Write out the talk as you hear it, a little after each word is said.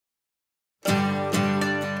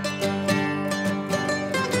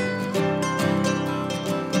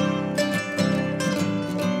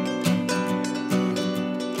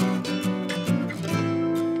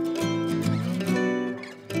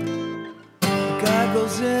Guy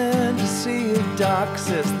goes in to see a doc,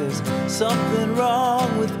 says there's something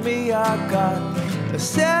wrong with me. I got a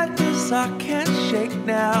sadness I can't shake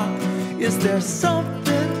now. Is there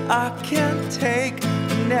something I can take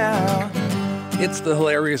now? It's the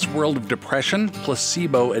hilarious World of Depression,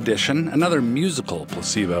 Placebo Edition, another musical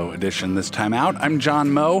Placebo Edition this time out. I'm John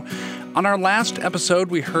Moe. On our last episode,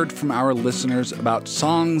 we heard from our listeners about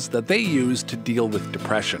songs that they use to deal with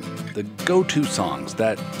depression. The go-to songs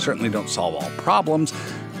that certainly don't solve all problems,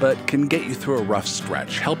 but can get you through a rough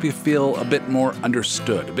stretch, help you feel a bit more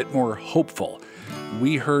understood, a bit more hopeful.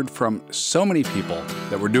 We heard from so many people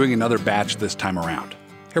that we're doing another batch this time around.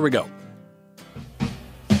 Here we go.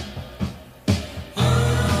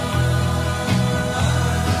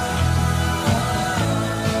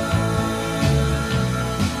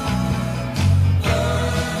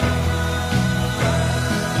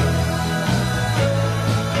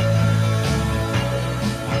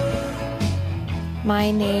 My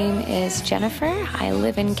name is Jennifer. I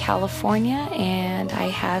live in California and I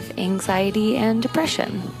have anxiety and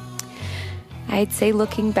depression. I'd say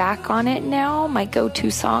looking back on it now, my go-to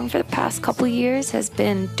song for the past couple years has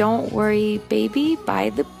been Don't Worry Baby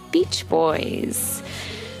by the Beach Boys.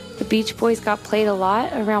 The Beach Boys got played a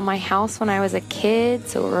lot around my house when I was a kid,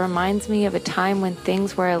 so it reminds me of a time when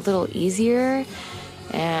things were a little easier.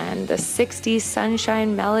 And the 60s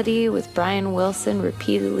sunshine melody with Brian Wilson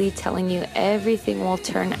repeatedly telling you everything will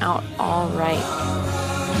turn out all right.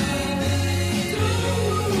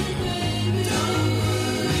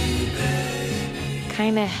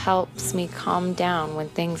 Kind of helps me calm down when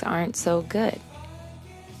things aren't so good.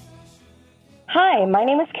 Hi, my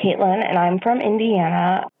name is Caitlin, and I'm from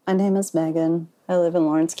Indiana. My name is Megan. I live in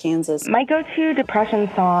Lawrence, Kansas. My go-to depression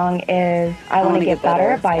song is I Wanna Get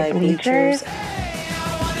Better by Bleachers.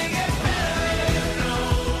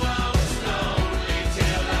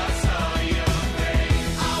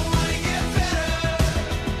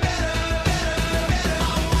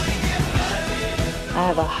 I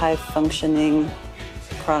have a high-functioning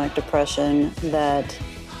chronic depression that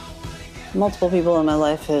multiple people in my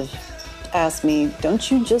life have asked me, don't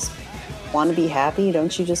you just want to be happy?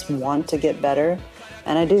 Don't you just want to get better?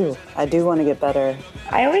 And I do. I do want to get better.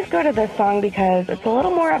 I always go to this song because it's a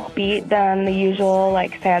little more upbeat than the usual,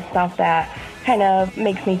 sad stuff that kind of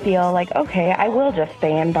makes me feel like, okay, I will just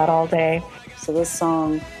stay in bed all day. So this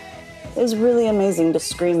song is really amazing to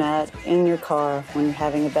scream at in your car when you're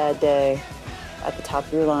having a bad day at the top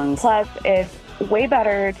of your lungs. Plus, it's way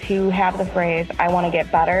better to have the phrase, I want to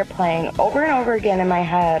get better, playing over and over again in my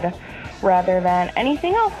head rather than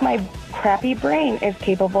anything else my crappy brain is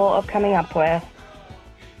capable of coming up with.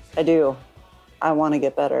 I do. I want to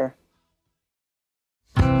get better.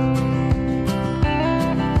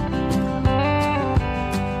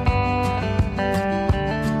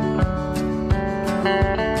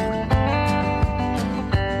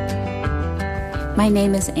 My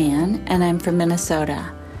name is Anne, and I'm from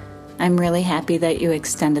Minnesota. I'm really happy that you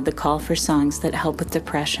extended the call for songs that help with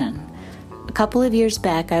depression. A couple of years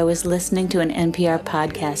back, I was listening to an NPR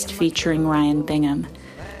podcast featuring Ryan Bingham.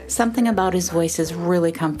 Something about his voice is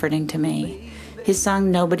really comforting to me. His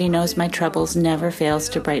song, Nobody Knows My Troubles, never fails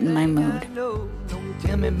to brighten my mood.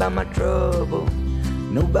 Tell me about my trouble.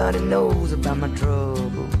 Nobody knows about my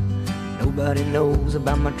trouble. Nobody knows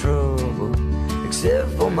about my trouble. Except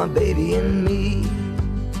for my baby and me.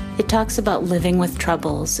 It talks about living with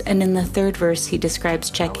troubles, and in the third verse he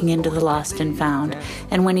describes checking into the lost and found.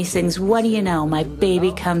 And when he sings, what do you know, my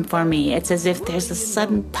baby come for me, it's as if there's a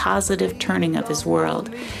sudden positive turning of his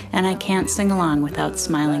world, and I can't sing along without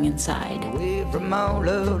smiling inside. Away from all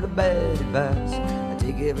of the bad advice, I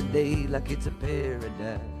take every day like it's a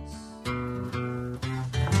paradise.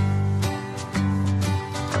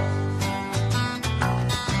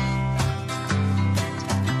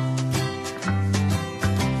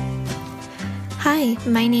 Hi,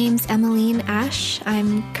 my name's Emmeline Ash.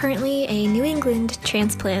 I'm currently a New England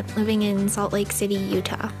transplant living in Salt Lake City,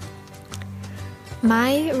 Utah.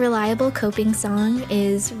 My reliable coping song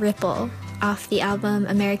is Ripple off the album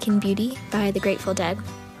American Beauty by the Grateful Dead.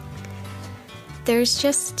 There's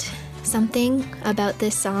just something about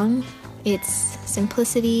this song. Its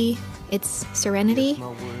simplicity, its serenity.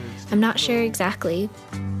 I'm not sure exactly.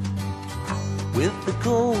 With the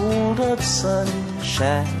cold of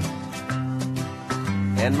sunshine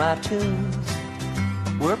and my tunes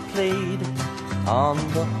were played on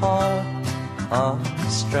the harp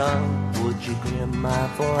unstrung. Would you hear my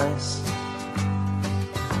voice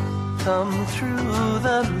come through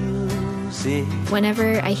the music?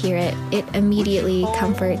 Whenever I hear it, it immediately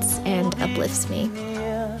comforts and uplifts me.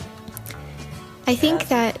 I think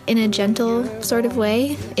that in a gentle sort of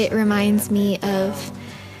way, it reminds me of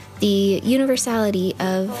the universality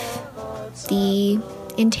of the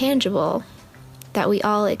intangible that we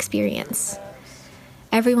all experience.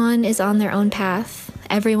 Everyone is on their own path.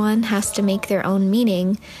 Everyone has to make their own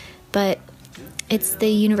meaning, but it's the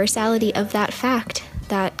universality of that fact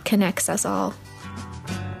that connects us all.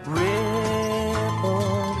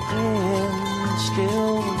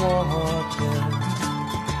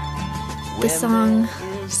 The song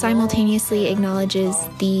simultaneously acknowledges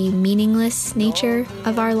the meaningless nature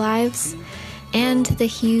of our lives and the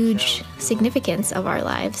huge significance of our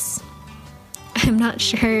lives. I'm not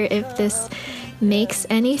sure if this makes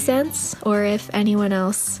any sense or if anyone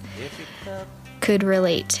else could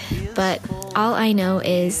relate, but all I know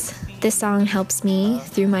is this song helps me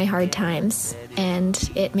through my hard times, and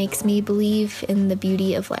it makes me believe in the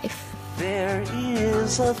beauty of life. There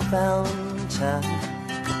is a fountain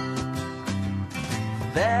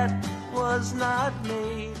that was not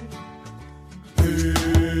made.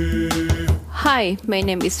 Hi, my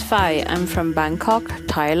name is Phai. I'm from Bangkok,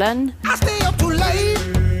 Thailand. I stay up too late.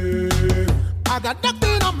 I got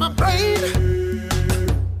nothing on my brain.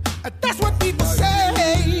 That's what people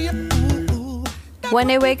say.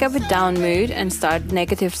 When I wake up with down mood and start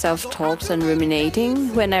negative self-talks and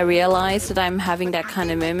ruminating, when I realize that I'm having that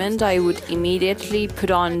kind of moment, I would immediately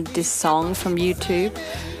put on this song from YouTube,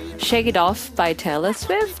 Shake It Off by Taylor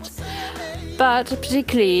Swift. But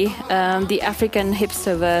particularly the African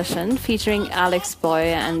hipster version featuring Alex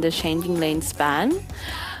Boy and the Changing Lanes band.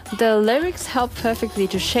 The lyrics help perfectly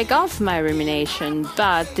to shake off my rumination,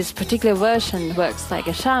 but this particular version works like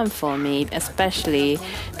a charm for me, especially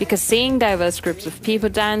because seeing diverse groups of people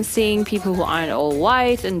dancing, people who aren't all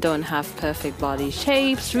white and don't have perfect body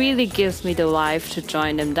shapes, really gives me the vibe to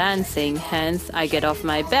join them dancing, hence I get off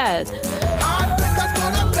my bed.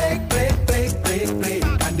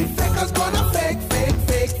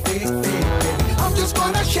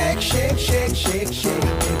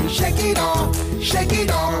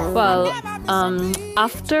 Well,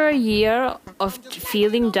 after a year of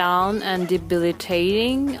feeling down and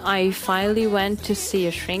debilitating, I finally went to see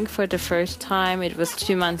a shrink for the first time. It was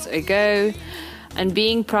 2 months ago. And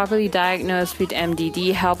being properly diagnosed with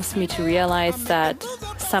MDD helps me to realize that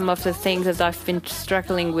some of the things that I've been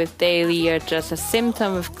struggling with daily are just a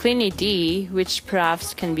symptom of Clinic D, which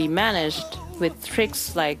perhaps can be managed with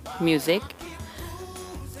tricks like music.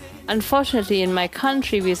 Unfortunately, in my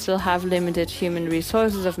country, we still have limited human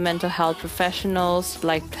resources of mental health professionals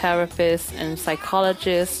like therapists and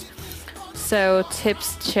psychologists. So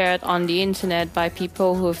tips shared on the internet by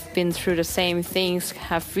people who've been through the same things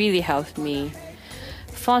have really helped me.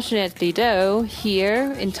 Fortunately, though,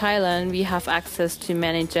 here in Thailand, we have access to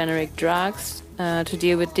many generic drugs to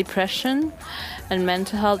deal with depression and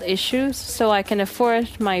mental health issues, so I can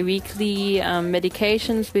afford my weekly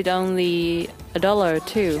medications with only $1 or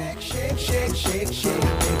 $2. Shake, shake, shake, shake,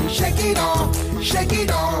 baby, shake it off, shake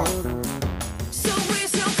it off. So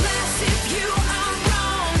raise your glass if you are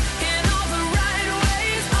wrong in all the right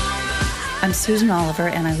ways. I'm Susan Oliver,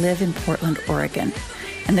 and I live in Portland, Oregon.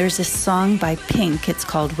 And there's this song by Pink. It's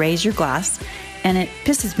called Raise Your Glass, and it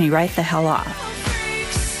pisses me right the hell off.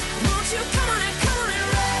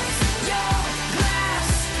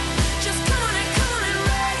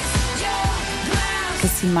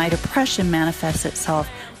 Because see, my depression manifests itself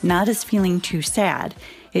not as feeling too sad.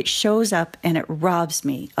 It shows up and it robs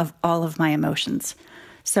me of all of my emotions.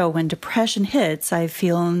 So when depression hits, I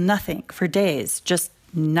feel nothing for days, just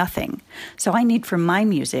nothing. So I need for my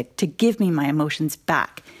music to give me my emotions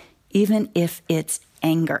back, even if it's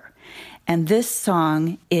anger. And this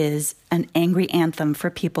song is an angry anthem for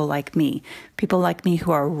people like me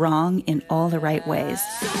who are wrong in all the right ways.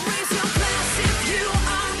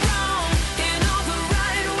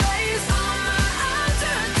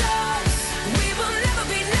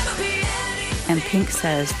 And Pink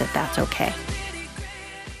says that that's okay.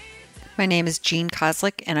 My name is Jean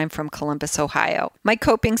Kozlik, and I'm from Columbus, Ohio. My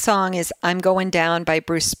coping song is I'm Going Down by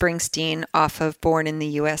Bruce Springsteen off of Born in the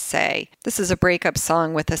USA. This is a breakup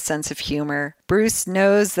song with a sense of humor. Bruce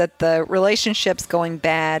knows that the relationship's going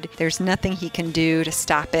bad. There's nothing he can do to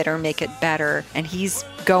stop it or make it better, and he's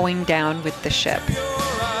going down with the ship.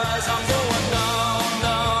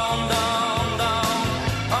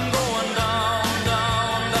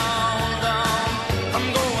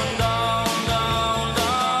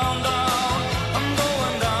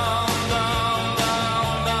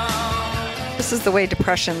 This is the way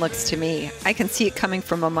depression looks to me. I can see it coming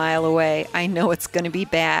from a mile away. I know it's going to be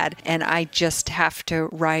bad, and I just have to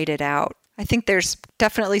ride it out. I think there's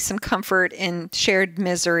definitely some comfort in shared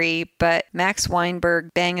misery, but Max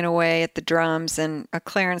Weinberg banging away at the drums and a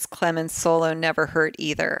Clarence Clemens solo never hurt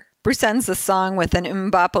either. Bruce ends the song with an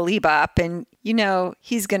bop, and you know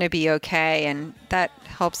he's going to be okay, and that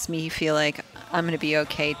helps me feel like I'm going to be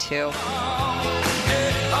okay too.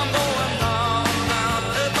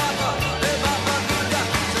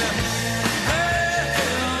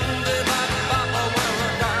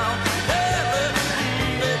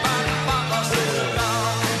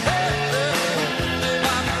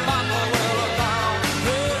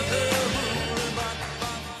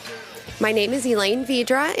 My name is Elaine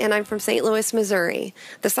Vidra, and I'm from St. Louis, Missouri.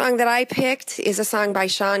 The song that I picked is a song by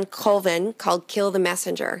Sean Colvin called Kill the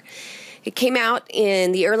Messenger. It came out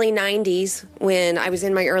in the early 90s when I was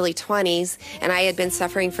in my early 20s, and I had been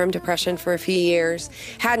suffering from depression for a few years.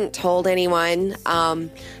 Hadn't told anyone.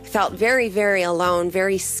 Felt very, very alone,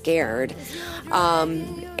 very scared.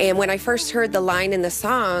 And when I first heard the line in the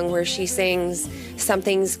song where she sings,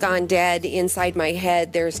 "Something's gone dead inside my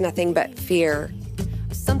head, there's nothing but fear."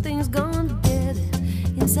 Something's gone dead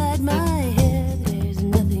inside my head. There's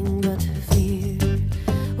nothing but fear.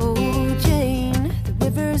 Oh, Jane, the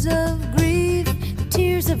rivers of grief, the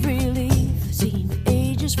tears of relief seem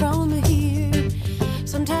ages from here.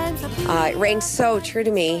 Sometimes it rang so true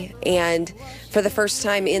to me, and for the first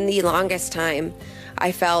time in the longest time,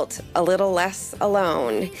 I felt a little less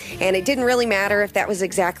alone. And it didn't really matter if that was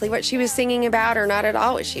exactly what she was singing about or not at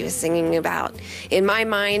all what she was singing about. In my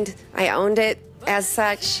mind, I owned it as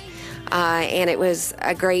such, and it was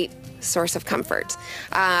a great source of comfort.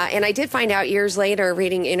 And I did find out years later,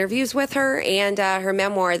 reading interviews with her and her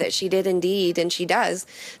memoir, that she did indeed, and she does,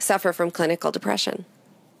 suffer from clinical depression.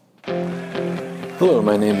 Hello,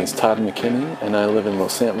 my name is Todd McKinney, and I live in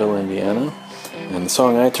Losantville, Indiana. And the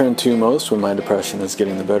song I turn to most when my depression is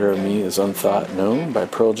getting the better of me is Unthought Known by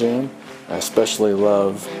Pearl Jam. I especially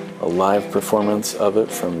love a live performance of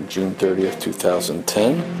it from June 30th,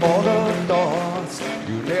 2010. All the thoughts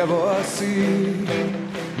you never see,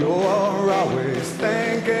 you're always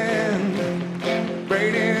thinking.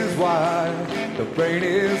 Brain is wide, the brain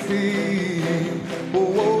is deep.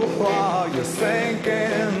 Oh, while you're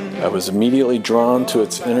sinking. I was immediately drawn to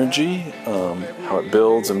its energy, how it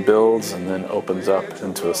builds and builds and then opens up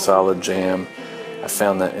into a solid jam. I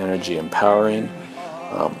found that energy empowering.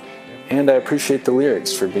 And I appreciate the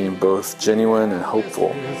lyrics for being both genuine and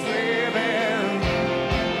hopeful.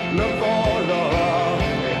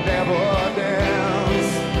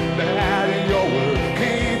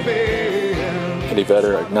 Eddie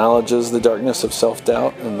Vedder acknowledges the darkness of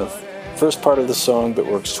self-doubt in the first part of the song, but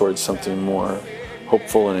works towards something more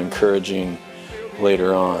hopeful and encouraging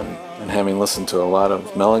later on. And having listened to a lot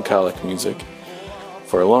of melancholic music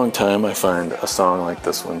for a long time, I find a song like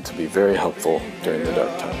this one to be very helpful during the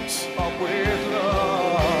dark times.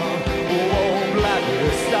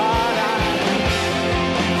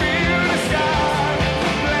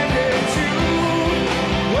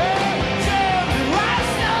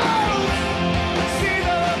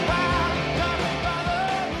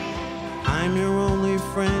 I'm your only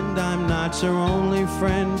friend, I'm not your only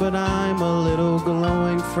friend, but I'm a little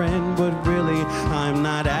glowing friend, but really I'm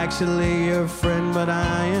not actually your friend, but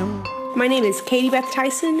I am. My name is Katie Beth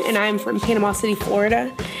Tyson, and I'm from Panama City,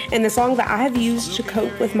 Florida. And the song that I have used to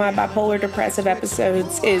cope with my bipolar depressive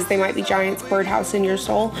episodes is They Might Be Giants, Birdhouse in Your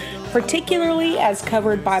Soul, particularly as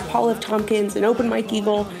covered by Paul F. Tompkins and Open Mike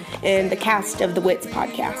Eagle and the cast of the Wits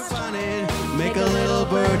podcast. Make a little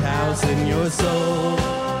birdhouse in your soul.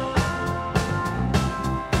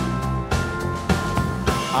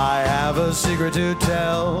 I have a secret to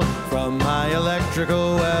tell from my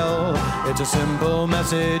electrical well. It's a simple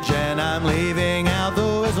message and I'm leaving out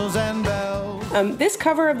the whistles and bells. This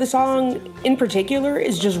cover of the song in particular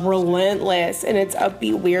is just relentless in its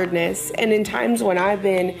upbeat weirdness. And in times when I've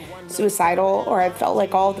been suicidal or I've felt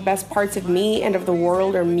like all the best parts of me and of the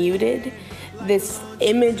world are muted, this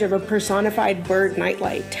image of a personified bird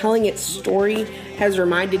nightlight telling its story has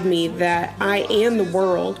reminded me that I and the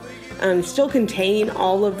world still contain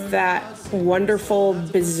all of that wonderful,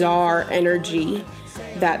 bizarre energy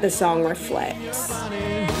that the song reflects.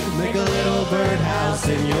 Make a little birdhouse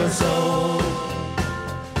in your soul.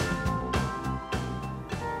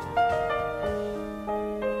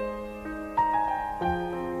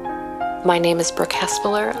 My name is Brooke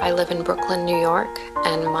Hespeler. I live in Brooklyn, New York,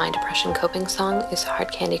 and my depression coping song is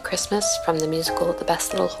Hard Candy Christmas from the musical The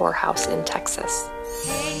Best Little Whorehouse in Texas.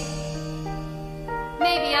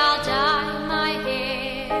 Maybe I'll dye my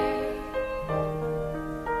hair.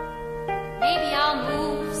 Maybe I'll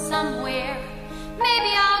move somewhere.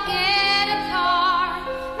 Maybe I'll get a car.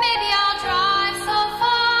 Maybe I'll drive so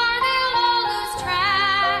far they'll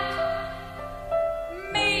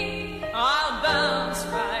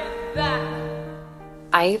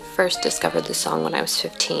I first discovered the song when I was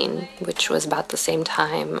 15, which was about the same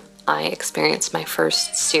time I experienced my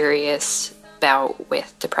first serious bout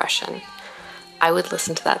with depression. I would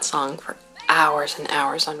listen to that song for hours and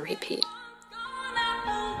hours on repeat.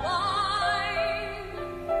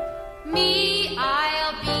 Me,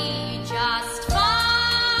 I'll be just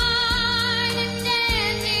fine and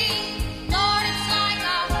dandy. Lord, it's like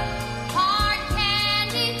a hard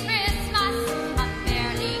candy Christmas. I'm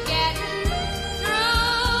barely getting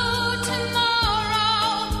through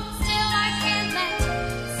tomorrow. Still, I can't let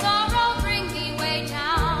sorrow bring me way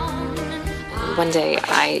down. One day,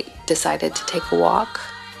 I decided to take a walk.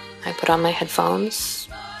 I put on my headphones,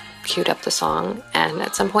 queued up the song, and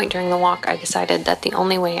at some point during the walk I decided that the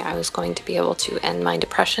only way I was going to be able to end my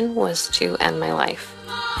depression was to end my life.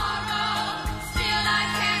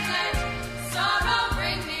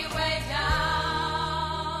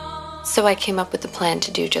 So I came up with a plan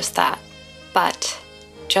to do just that. But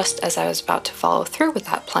just as I was about to follow through with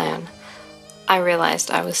that plan, I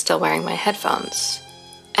realized I was still wearing my headphones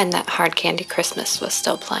and that Hard Candy Christmas was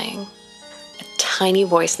still playing. A tiny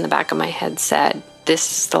voice in the back of my head said,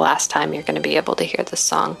 "This is the last time you're going to be able to hear this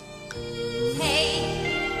song." Hey,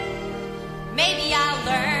 maybe I'll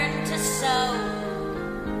learn to sew.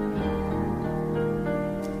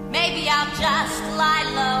 Maybe I'll just lie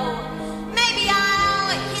low. Maybe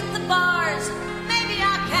I'll hit the bars. Maybe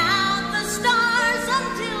I'll count the stars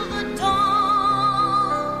until the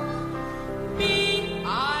dawn. Me,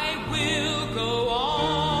 I will go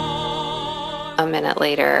on. A minute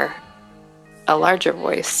later, a larger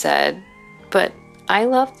voice said, "But I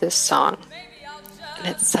love this song." And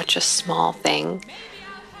it's such a small thing,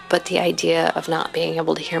 but the idea of not being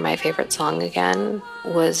able to hear my favorite song again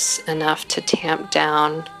was enough to tamp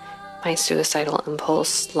down my suicidal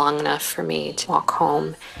impulse long enough for me to walk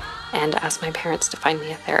home and ask my parents to find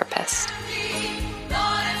me a therapist.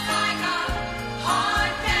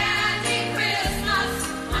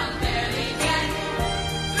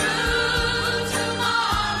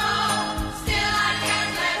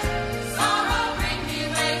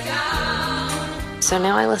 So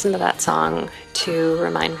now I listen to that song to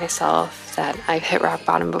remind myself that I've hit rock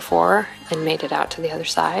bottom before and made it out to the other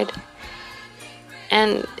side.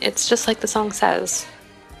 And it's just like the song says,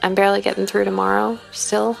 I'm barely getting through tomorrow.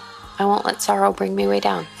 Still, I won't let sorrow bring me way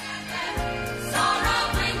down.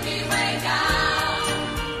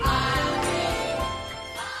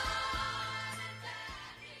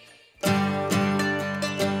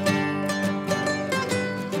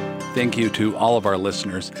 Thank you to all of our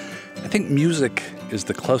listeners. I think music is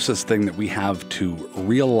the closest thing that we have to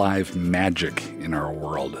real live magic in our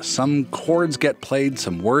world. Some chords get played,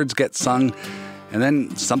 some words get sung, and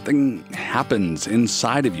then something happens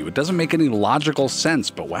inside of you. It doesn't make any logical sense,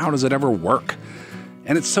 but wow, does it ever work?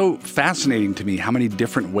 And it's so fascinating to me how many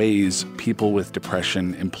different ways people with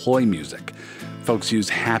depression employ music. Folks use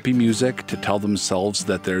happy music to tell themselves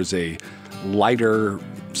that there's a lighter,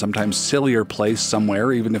 sometimes sillier place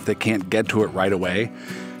somewhere, even if they can't get to it right away.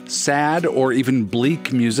 Sad or even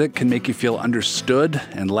bleak music can make you feel understood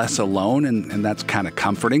and less alone, and that's kind of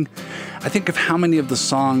comforting. I think of how many of the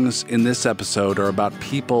songs in this episode are about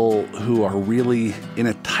people who are really in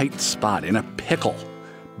a tight spot, in a pickle,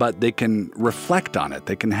 but they can reflect on it.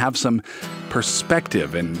 They can have some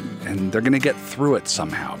perspective, and they're going to get through it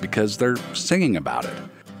somehow because they're singing about it.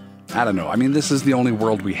 I don't know. I mean, this is the only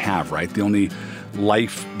world we have, right? The only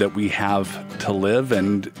life that we have to live,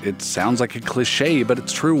 and it sounds like a cliche, but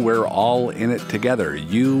it's true. We're all in it together.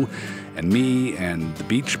 You and me and the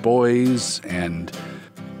Beach Boys and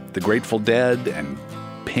the Grateful Dead and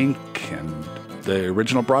Pink and the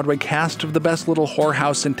original Broadway cast of The Best Little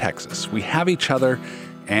Whorehouse in Texas. We have each other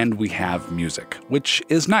and we have music, which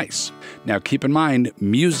is nice. Now, keep in mind,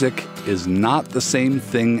 music is not the same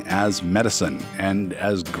thing as medicine. And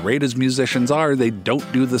as great as musicians are, they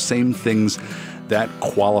don't do the same things that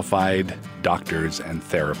qualified doctors and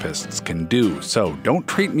therapists can do. So don't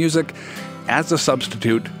treat music as a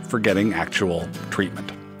substitute for getting actual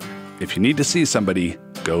treatment. If you need to see somebody,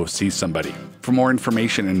 go see somebody. For more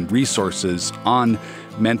information and resources on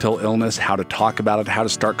mental illness, how to talk about it, how to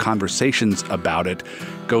start conversations about it,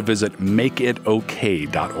 go visit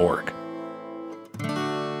makeitokay.org.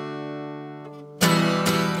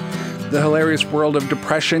 The Hilarious World of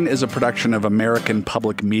Depression is a production of American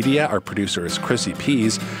Public Media. Our producer is Chrissy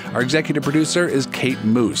Pease. Our executive producer is Kate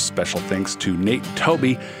Moose. Special thanks to Nate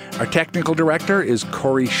Toby. Our technical director is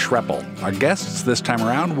Corey Schreppel. Our guests this time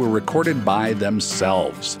around were recorded by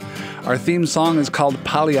themselves. Our theme song is called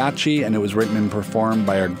Pagliacci, and it was written and performed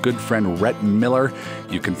by our good friend Rhett Miller.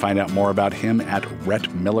 You can find out more about him at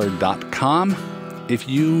rhettmiller.com. If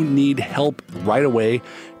you need help right away,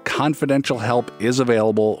 confidential help is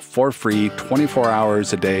available for free 24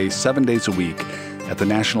 hours a day, 7 days a week at the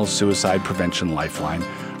National Suicide Prevention Lifeline,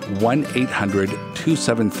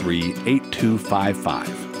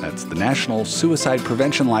 1-800-273-8255. That's the National Suicide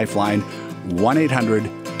Prevention Lifeline,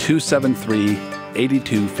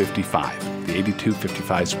 1-800-273-8255. The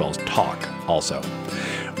 8255 spells talk also.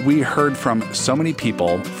 We heard from so many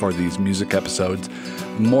people for these music episodes,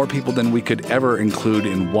 more people than we could ever include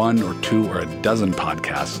in one or two or a dozen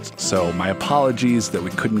podcasts. So my apologies that we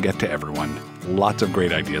couldn't get to everyone. Lots of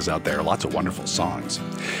great ideas out there, lots of wonderful songs.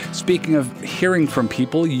 Speaking of hearing from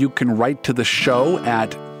people, you can write to the show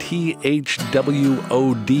at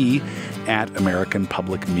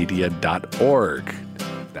thwod@americanpublicmedia.org.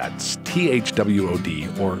 That's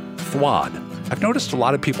THWOD or THWAD. I've noticed a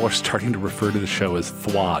lot of people are starting to refer to the show as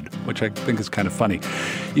THWAD, which I think is kind of funny.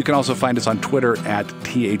 You can also find us on Twitter at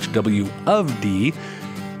THWofD,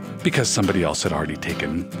 because somebody else had already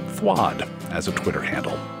taken THWAD as a Twitter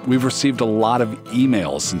handle. We've received a lot of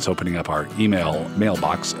emails since opening up our email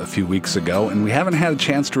mailbox a few weeks ago, and we haven't had a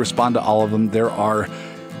chance to respond to all of them. There are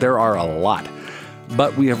a lot.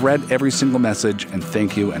 But we have read every single message, and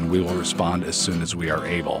thank you, and we will respond as soon as we are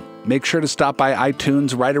able. Make sure to stop by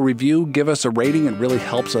iTunes, write a review, give us a rating. It really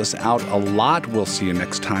helps us out a lot. We'll see you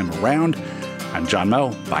next time around. I'm John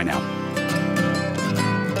Moe. Bye now.